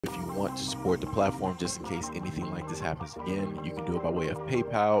If you want to support the platform just in case anything like this happens again, you can do it by way of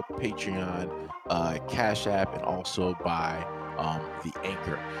PayPal, Patreon, Cash App, and also by the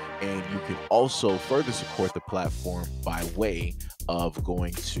Anchor. And you can also further support the platform by way of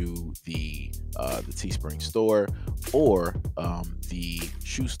going to the Teespring store or the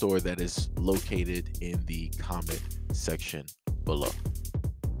shoe store that is located in the comment section below.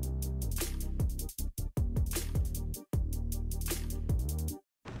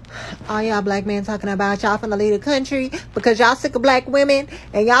 All y'all black men talking about y'all finna leave the country because y'all sick of black women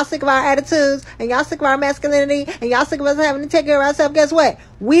and y'all sick of our attitudes and y'all sick of our masculinity and y'all sick of us having to take care of ourselves. Guess what?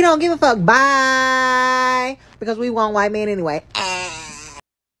 We don't give a fuck. Bye. Because we want white men anyway.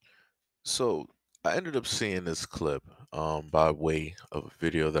 So I ended up seeing this clip by way of a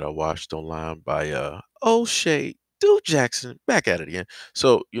video that I watched online by O'Shea Dude Jackson. Back at it again.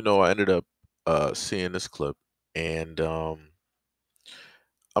 So, I ended up seeing this clip, and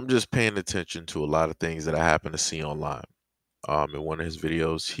I'm just paying attention to a lot of things that I happen to see online. In one of his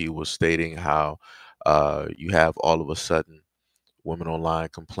videos, he was stating how you have all of a sudden women online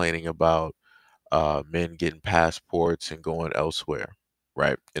complaining about men getting passports and going elsewhere,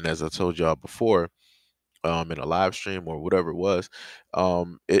 right? And as I told y'all before, in a live stream or whatever it was,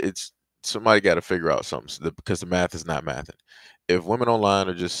 it's somebody got to figure out something because the math is not mathing. If women online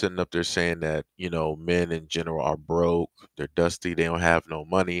are just sitting up there saying that men in general are broke, they're dusty, they don't have no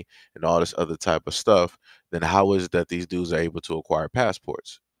money, and all this other type of stuff, then how is it that these dudes are able to acquire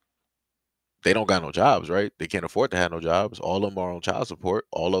passports? They don't got no jobs, right? They can't afford to have no jobs. All of them are on child support.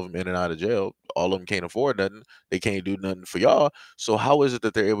 All of them in and out of jail. All of them can't afford nothing. They can't do nothing for y'all. So how is it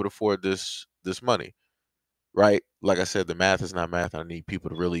that they're able to afford this money? Right? Like I said, the math is not math. I need people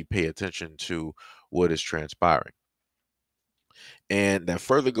to really pay attention to what is transpiring. And that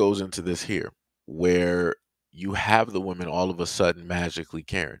further goes into this here, where you have the women all of a sudden magically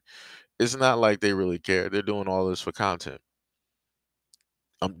caring. It's not like they really care. They're doing all this for content.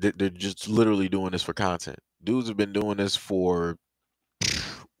 They're just literally doing this for content. Dudes have been doing this for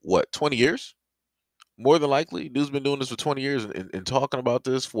what, 20 years? More than likely, dudes been doing this for 20 years and talking about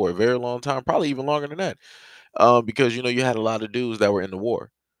this for a very long time, probably even longer than that. Because you had a lot of dudes that were in the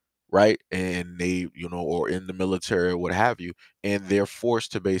war, right? And they, or in the military or what have you, and they're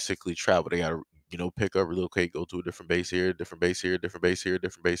forced to basically travel. They got to, pick up, relocate, go to a different base here, different base here, different base here,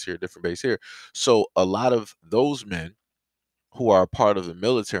 different base here, different base here. So a lot of those men who are a part of the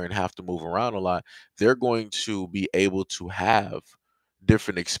military and have to move around a lot, they're going to be able to have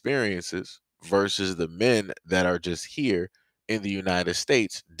different experiences versus the men that are just here in the United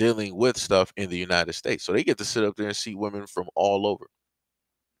States dealing with stuff in the United States. So they get to sit up there and see women from all over.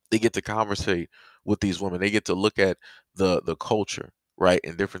 They get to conversate with these women. They get to look at the culture, right?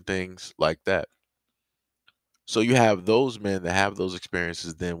 And different things like that. So you have those men that have those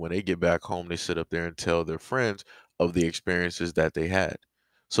experiences. Then when they get back home, they sit up there and tell their friends of the experiences that they had.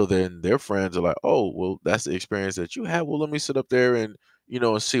 So then their friends are like, "Oh, well, that's the experience that you had. Well, let me sit up there and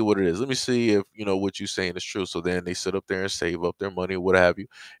and see what it is. Let me see if what you're saying is true." So then they sit up there and save up their money, what have you,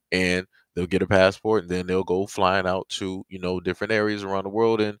 and they'll get a passport, and then they'll go flying out to different areas around the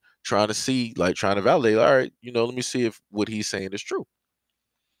world and trying to see, like trying to validate. All right, let me see if what he's saying is true.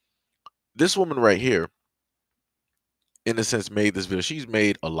 This woman right here, in a sense, made this video. She's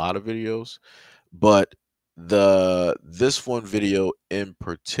made a lot of videos, but this one video in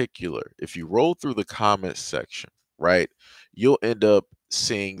particular, if you roll through the comment section, right, you'll end up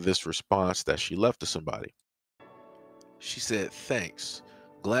seeing this response that she left to somebody. She said, "Thanks.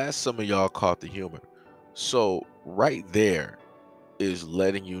 Glad some of y'all caught the humor." So right there is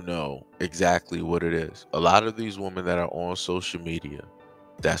letting you know exactly what it is. A lot of these women that are on social media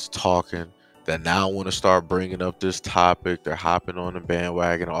that's talking, that now want to start bringing up this topic, they're hopping on the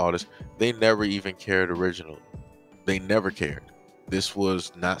bandwagon, all this, they never even cared originally. They never cared. This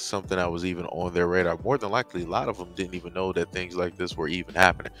was not something that was even on their radar. More than likely, a lot of them didn't even know that things like this were even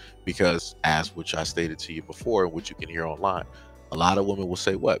happening because, as which I stated to you before, and which you can hear online, a lot of women will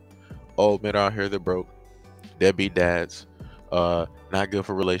say, "What? Oh, men out here, they're broke, deadbeat dads, not good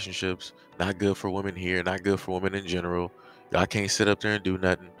for relationships, not good for women here, not good for women in general. Y'all can't sit up there and do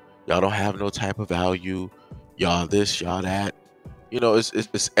nothing. Y'all don't have no type of value. Y'all this, y'all that."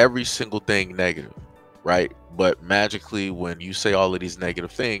 It's every single thing negative, right? But magically, when you say all of these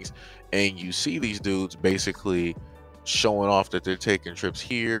negative things and you see these dudes basically showing off that they're taking trips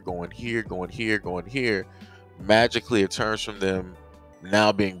here, going here, going here, going here, magically it turns from them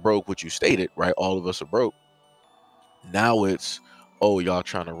now being broke, which you stated, right? All of us are broke. Now it's, "Oh, y'all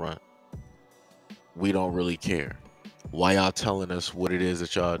trying to run. We don't really care. Why y'all telling us what it is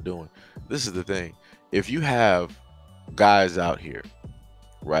that y'all are doing?" This is the thing. If you have guys out here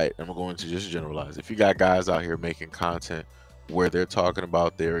right? I'm going to just generalize. If you got guys out here making content where they're talking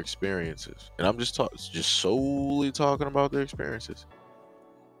about their experiences, and I'm just solely talking about their experiences,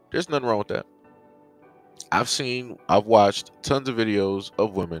 there's nothing wrong with that. I've watched tons of videos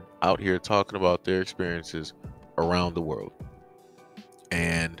of women out here talking about their experiences around the world.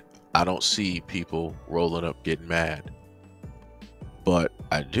 And I don't see people rolling up getting mad. But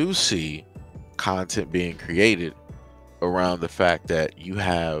I do see content being created around the fact that you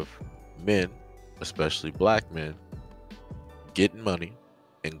have men, especially black men, getting money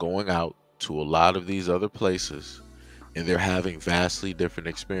and going out to a lot of these other places, and they're having vastly different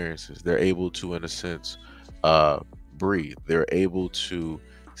experiences. They're able to, in a sense, breathe. They're able to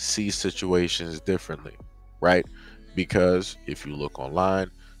see situations differently, right? Because if you look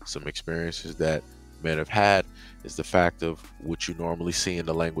online, some experiences that men have had is the fact of what you normally see in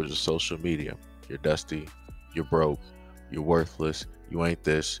the language of social media. You're dusty, you're broke, you're worthless, you ain't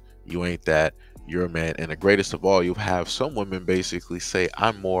this, you ain't that, you're a man. And the greatest of all, you have some women basically say,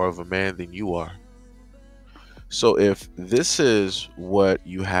 I'm more of a man than you are. So if this is what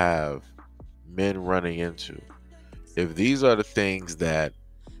you have men running into, if these are the things that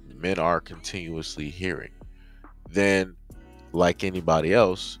men are continuously hearing, then like anybody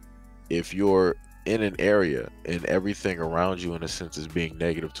else, if you're in an area and everything around you in a sense is being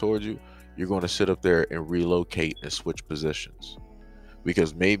negative towards you, you're going to sit up there and relocate and switch positions.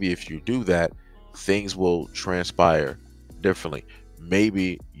 Because maybe if you do that, things will transpire differently.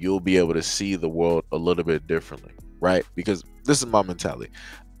 Maybe you'll be able to see the world a little bit differently, right? Because this is my mentality.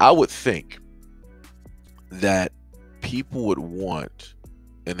 I would think that people would want,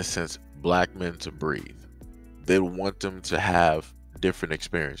 in a sense, black men to breathe. They would want them to have different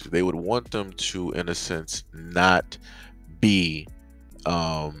experiences. They would want them to, in a sense, not be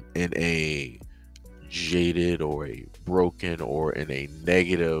in a jaded or a broken or in a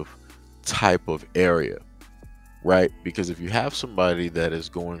negative type of area, right? Because if you have somebody that is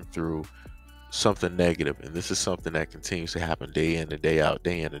going through something negative, and this is something that continues to happen day in and day out,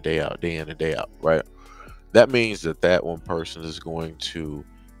 day in and day out, day in and day out, right? That means that that one person is going to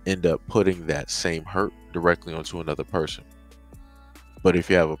end up putting that same hurt directly onto another person. But if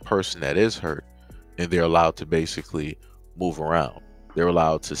you have a person that is hurt and they're allowed to basically move around, they're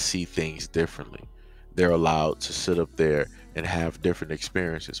allowed to see things differently, they're allowed to sit up there and have different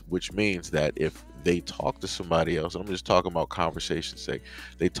experiences, which means that if they talk to somebody else, I'm just talking about conversation's sake,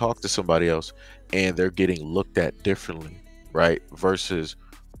 they talk to somebody else and they're getting looked at differently, right? Versus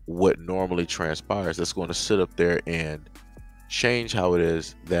what normally transpires, that's going to sit up there and change how it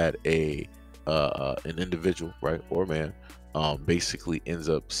is that an individual, right, or man, basically ends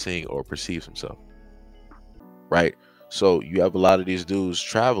up seeing or perceives himself, right? So you have a lot of these dudes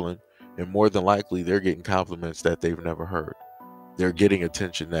traveling, and more than likely they're getting compliments that they've never heard. They're getting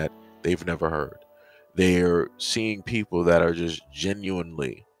attention that they've never heard. They're seeing people that are just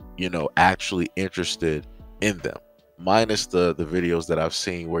genuinely, actually interested in them. Minus the videos that I've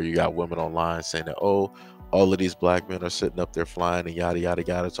seen where you got women online saying that, oh, all of these black men are sitting up there flying and yada yada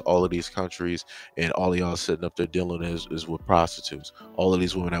yada to all of these countries, and all of y'all sitting up there dealing is with prostitutes. All of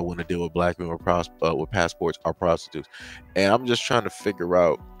these women that want to deal with black men with passports are prostitutes. And I'm just trying to figure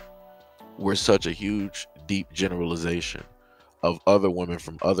out where such a huge, deep generalization of other women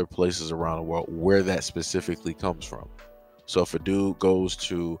from other places around the world, where that specifically comes from. So if a dude goes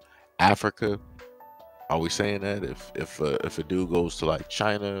to Africa, are we saying that? If a dude goes to like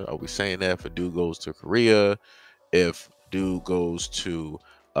China, are we saying that? If a dude goes to Korea, if dude goes to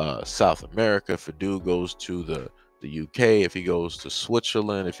South America, if a dude goes to the UK, if he goes to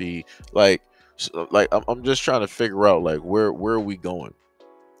Switzerland, if he I'm just trying to figure out like where are we going?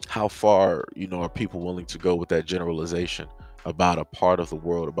 How far, are people willing to go with that generalization about a part of the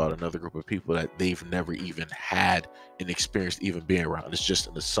world, about another group of people that they've never even had an experience even being around? It's just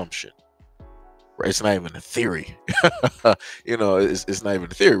an assumption. Right? It's not even a theory. It's not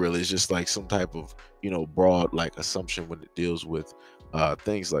even a theory really. It's just like some type of, broad like assumption when it deals with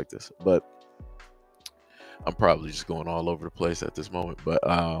things like this. But I'm probably just going all over the place at this moment. But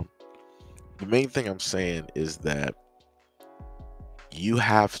the main thing I'm saying is that you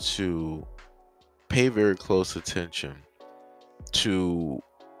have to pay very close attention to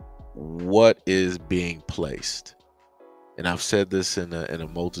what is being placed. And I've said this in a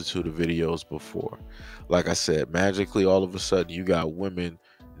multitude of videos before. Like I said, magically, all of a sudden, you got women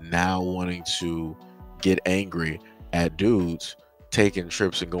now wanting to get angry at dudes taking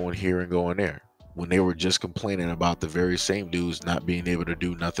trips and going here and going there, when they were just complaining about the very same dudes not being able to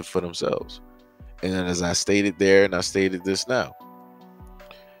do nothing for themselves. And then, as I stated there, and I stated this now,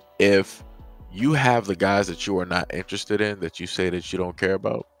 if you have the guys that you are not interested in, that you say that you don't care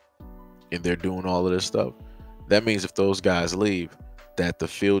about, and they're doing all of this stuff. That means if those guys leave, that the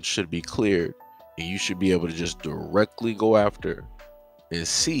field should be cleared, and you should be able to just directly go after and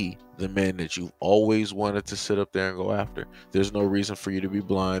see the men that you've always wanted to sit up there and go after. There's no reason for you to be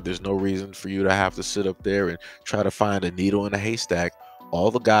blind. There's no reason for you to have to sit up there and try to find a needle in a haystack. All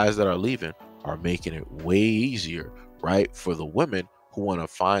the guys that are leaving are making it way easier, right, for the women who want to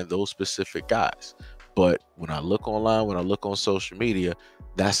find those specific guys. But when I look online, when I look on social media,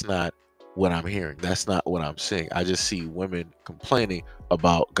 that's not what I'm hearing. That's not what I'm seeing. I just see women complaining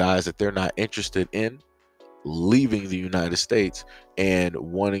about guys that they're not interested in leaving the United States and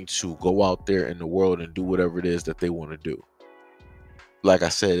wanting to go out there in the world and do whatever it is that they want to do. Like I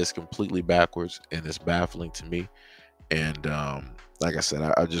said, it's completely backwards and it's baffling to me. And like I said,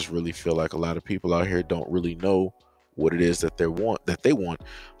 I just really feel like a lot of people out here don't really know what it is that they want. At the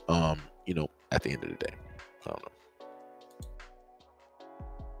end of the day, I don't know.